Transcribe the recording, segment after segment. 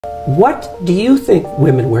What do you think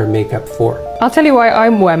women wear makeup for? I'll tell you why I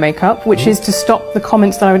wear makeup, which is to stop the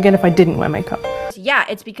comments that I would get if I didn't wear makeup. Yeah,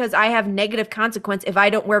 it's because I have negative consequence if I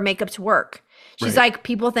don't wear makeup to work. She's like,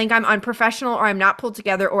 people think I'm unprofessional or I'm not pulled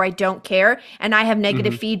together or I don't care. And I have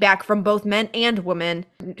negative feedback from both men and women.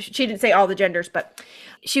 She didn't say all the genders, but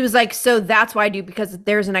she was like, so that's why I do, because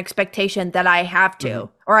there's an expectation that I have to,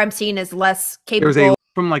 or I'm seen as less capable.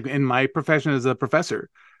 From like in my profession as a professor,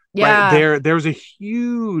 Yeah. right, there's a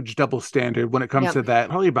huge double standard when it comes to that.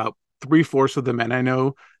 Probably about 3/4 of the men I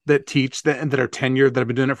know that teach that and that are tenured, that have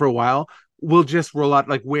been doing it for a while, will just roll out,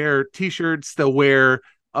 like, wear t-shirts, they'll wear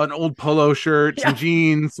an old polo shirt, some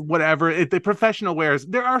jeans, whatever. The professional wears.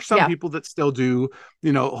 There are some people that still do,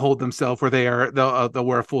 hold themselves where they'll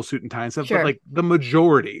wear a full suit and tie and stuff. But like the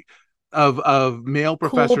majority of male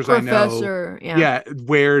professors I know,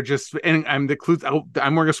 wear just, and I'm wearing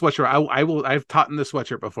a sweatshirt. I've taught in the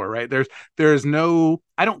sweatshirt before, right? There's no,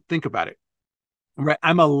 I don't think about it, right?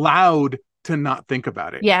 I'm allowed to not think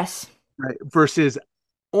about it. Yes. Right. Versus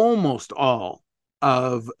almost all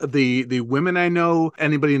of the women I know,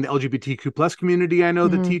 anybody in the LGBTQ plus community I know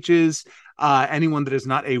that teaches, anyone that is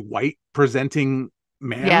not a white presenting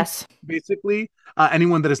man, basically,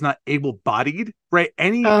 anyone that is not able-bodied, right?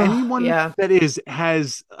 Anyone that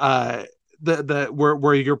has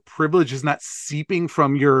where your privilege is not seeping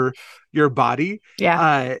from your body.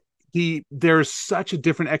 There's such a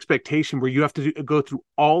different expectation where you have to go through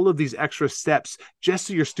all of these extra steps just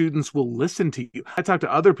so your students will listen to you. I talk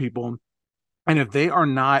to other people, and if they are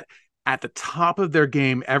not at the top of their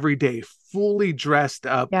game every day, fully dressed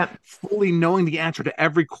up, fully knowing the answer to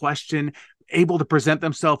every question, able to present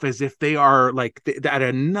themselves as if they are like at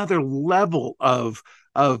another level of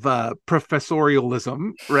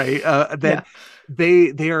professorialism, right?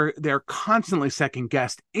 They're constantly second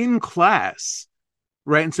guessed in class,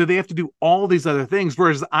 right? And so they have to do all these other things,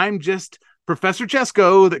 whereas I'm just Professor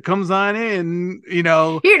Chesko that comes on in, he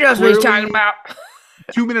knows what he's talking about.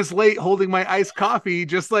 2 minutes late, holding my iced coffee,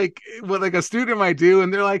 just like what a student might do,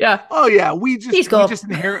 and they're like, "Oh yeah, we just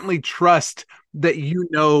inherently trust that you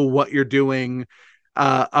know what you're doing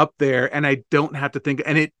up there," and I don't have to think.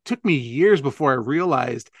 And it took me years before I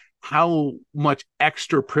realized how much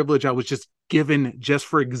extra privilege I was just given just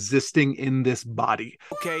for existing in this body.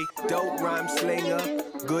 Okay, dope rhyme slinger,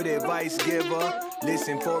 good advice giver.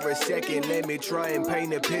 Listen for a second, let me try and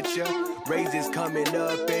paint a picture. Raises coming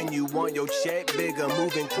up and you want your check bigger.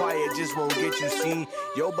 Moving quiet just won't get you seen.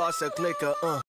 Your boss a clicker,